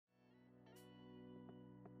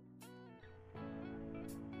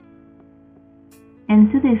In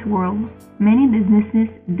today's world, many businesses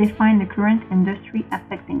define the current industry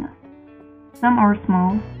affecting us. Some are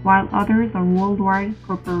small, while others are worldwide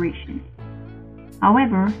corporations.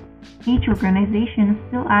 However, each organization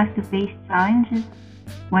still has to face challenges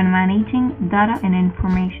when managing data and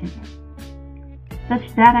information.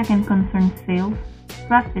 Such data can concern sales,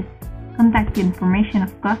 profits, contact information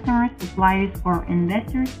of customers, suppliers, or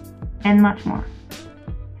investors, and much more.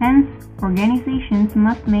 Hence, organizations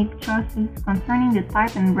must make choices concerning the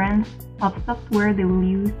type and brand of software they will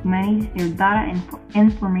use to manage their data and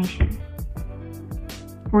information.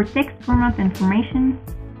 For text format information,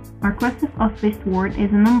 Microsoft Office Word is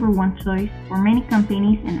the #1 choice for many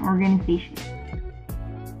companies and organizations.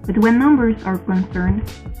 But when numbers are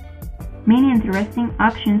concerned, many interesting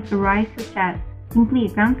options arise, such as Simply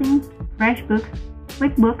Accounting, FreshBooks,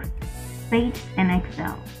 QuickBooks, Sage, and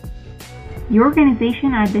Excel. The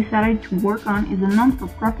organization I decided to work on is a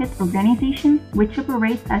non-for-profit organization which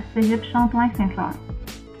operates as Champlain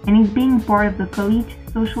and is being part of the College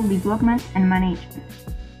Social Development and Management.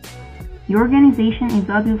 The organization is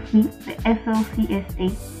obviously the SLCSA,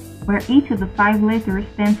 where each of the 5 letters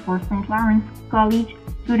stands for St. Lawrence College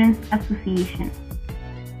Students Association.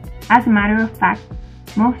 As a matter of fact,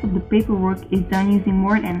 most of the paperwork is done using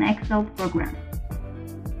Word and Excel programs.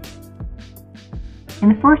 In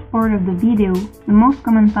the first part of the video, the most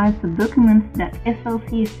common types of documents that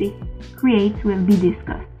SLCSA creates will be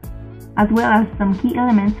discussed, as well as some key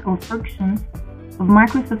elements or functions of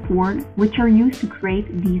Microsoft Word which are used to create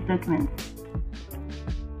these documents.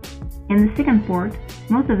 In the second part,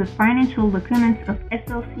 most of the financial documents of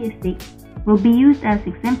SLCSA will be used as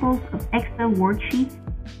examples of Excel worksheets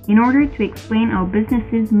in order to explain how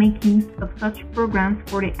businesses make use of such programs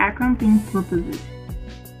for their accounting purposes.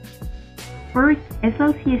 First,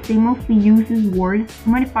 SLCSA mostly uses Word to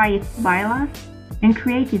modify its bylaws and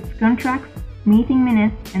create its contracts, meeting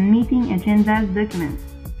minutes, and meeting agendas documents.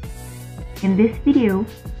 In this video,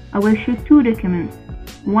 I will show 2 documents.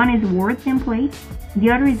 One is a Word template,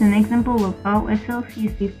 the other is an example of how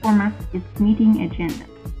SLCSA formats its meeting agenda.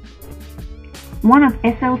 One of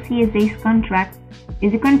SLCSA's contracts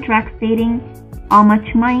is a contract stating how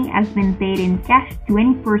much money has been paid in cash to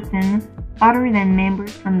any person other than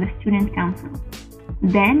members from the student council.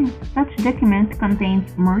 Then, such document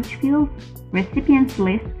contains merge fields, recipients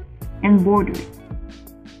lists, and borders.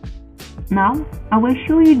 Now, I will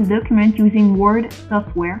show you the document using Word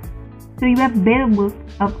software, so you have a better look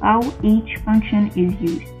of how each function is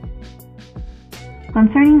used.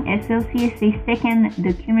 Concerning SLCSA's second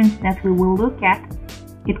document that we will look at,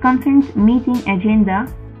 it concerns meeting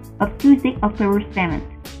agenda of Tuesday, October 7th.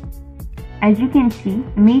 As you can see,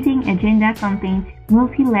 a meeting agenda contains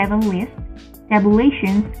multi-level lists,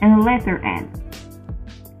 tabulations, and a letterhead.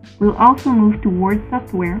 We'll also move to Word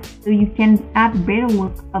software so you can have a better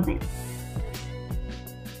look of it.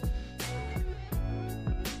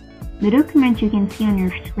 The document you can see on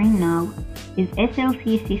your screen now is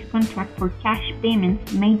SLCSA's contract for cash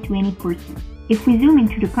payments made to any person. If we zoom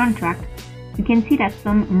into the contract, you can see that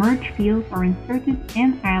some merge fields are inserted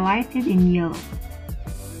and highlighted in yellow.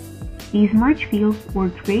 These merge fields were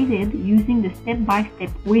created using the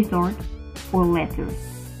step-by-step wizard for letters.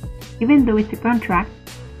 Even though it's a contract,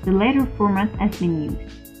 the letter format has been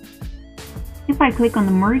used. If I click on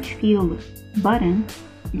the Merge Field button,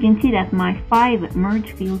 you can see that my 5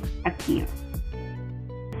 merge fields appear.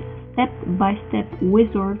 Step-by-step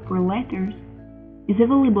wizard for letters is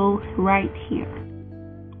available right here.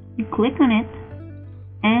 You click on it,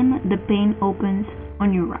 and the pane opens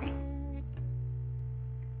on your right.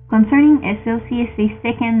 Concerning SLCSA's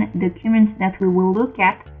second document that we will look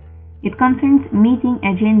at, it concerns meeting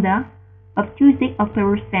agenda of Tuesday,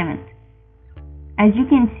 October 7th. As you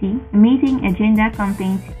can see, a meeting agenda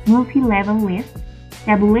contains multi-level lists,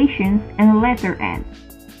 tabulations, and a letterhead.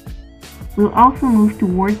 We'll also move to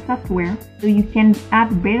Word software so you can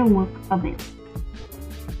have a better look of it.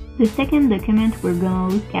 The second document we're gonna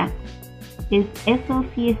look at is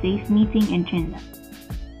SLCSA's meeting agenda.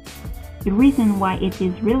 The reason why it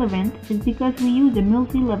is relevant is because we use a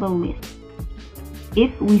multi-level list.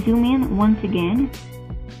 If we zoom in once again,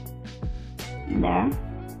 there,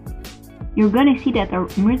 you're gonna see that our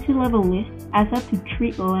multi-level list has up to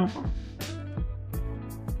 3 levels.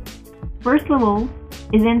 First level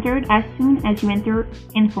is entered as soon as you enter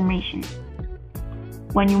information.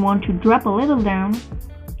 When you want to drop a level down,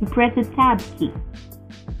 you press the Tab key.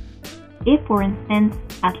 If, for instance,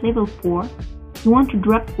 at level 4, you want to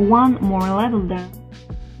drop 1 more level down,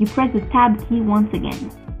 you press the Tab key once again.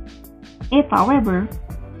 If, however,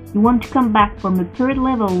 you want to come back from the 3rd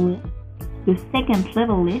level list to the 2nd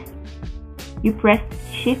level list, You press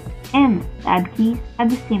Shift and Tab keys at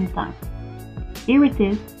the same time. Here it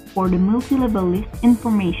is for the multi-level list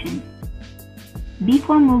information.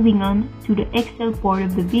 Before moving on to the Excel part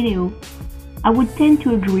of the video, I would tend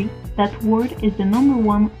to agree that Word is the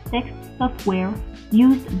 #1 text software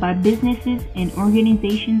used by businesses and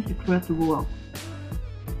organizations across the world.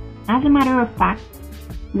 As a matter of fact,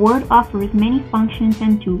 Word offers many functions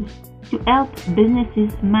and tools to help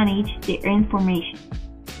businesses manage their information.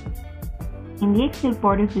 In the Excel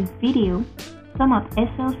part of this video, some of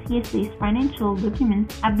SLCSA's financial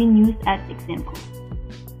documents have been used as examples.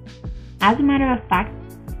 As a matter of fact,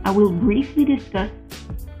 I will briefly discuss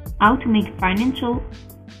how to make financial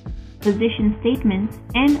position statements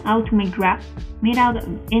and how to make graphs made out of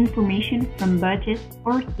information from budgets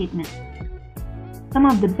or statements. Some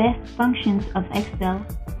of the best functions of Excel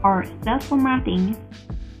are cell formatting,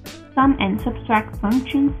 sum and subtract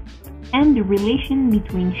functions, and the relation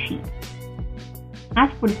between sheets. As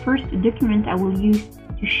for the first document I will use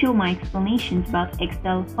to show my explanations about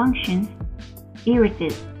Excel functions, here it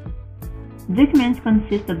is. The document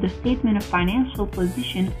consists of the statement of financial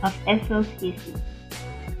position of SLCSA.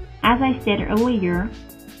 As I said earlier,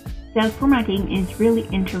 cell formatting is really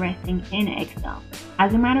interesting in Excel.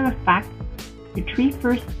 As a matter of fact, the three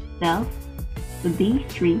first cells, so these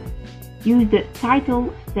three, use the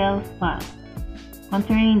title cell style.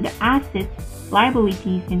 Concerning the assets,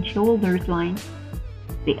 liabilities, and shareholders lines,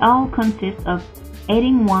 they all consist of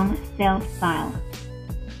heading 1 cell style.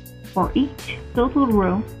 For each total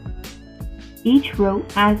row, each row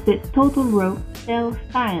has the total row cell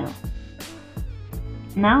style.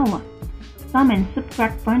 Now, sum and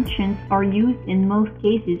subtract functions are used in most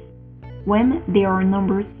cases when there are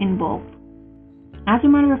numbers involved. As a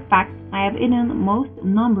matter of fact, I have hidden most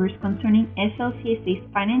numbers concerning SLCSA's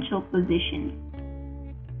financial positions.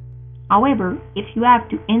 However, if you have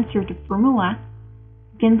to insert a formula,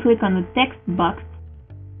 you can click on the text box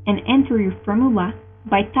and enter your formula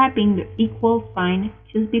by typing the equal sign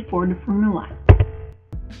just before the formula,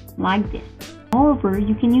 like this. Moreover,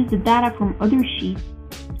 you can use the data from other sheets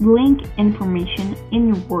to link information in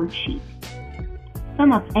your worksheet.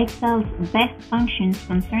 Some of Excel's best functions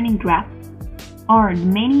concerning graphs are the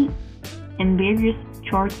many and various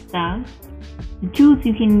chart styles, the tools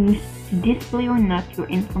you can use to display or not your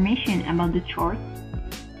information about the chart,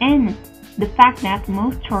 and the fact that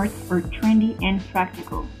most charts are trendy and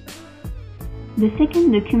practical. The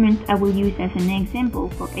second document I will use as an example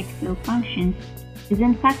for Excel functions is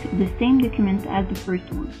in fact the same document as the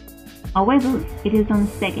first one. However, it is on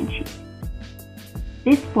the second sheet.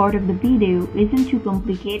 This part of the video isn't too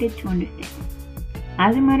complicated to understand.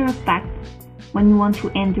 As a matter of fact, when you want to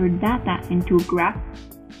enter data into a graph,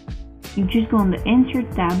 you just go on the Insert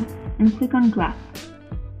tab and click on Graph.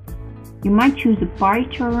 You might choose a pie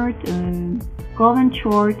chart, a column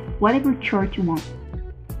chart, whatever chart you want.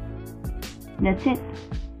 That's it.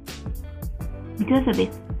 Because of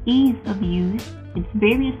its ease of use, its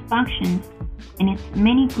various functions, and its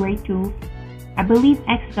many great tools, I believe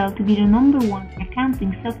Excel to be the #1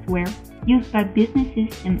 accounting software used by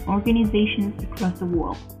businesses and organizations across the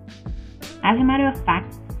world. As a matter of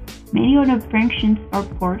fact, many other functions are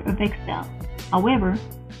part of Excel. However,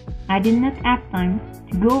 I did not have time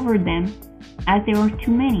to go over them as there are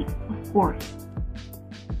too many, of course.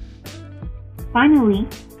 Finally,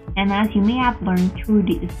 and as you may have learned through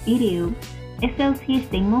this video,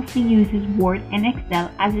 SLCSA mostly uses Word and Excel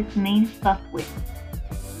as its main software.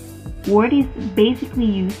 Word is basically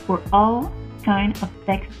used for all kinds of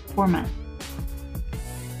text formats.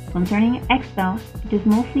 Concerning Excel, it is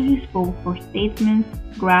mostly useful for statements,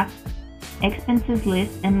 graphs, expenses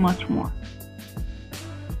lists, and much more.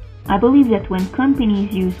 I believe that when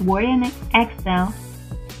companies use Word and Excel,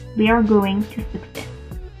 they are going to success.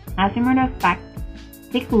 As a matter of fact,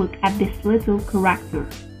 take a look at this little character.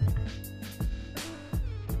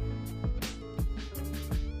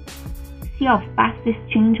 See how fast this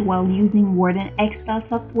changed while using Word and Excel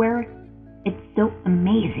software? It's so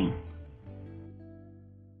amazing.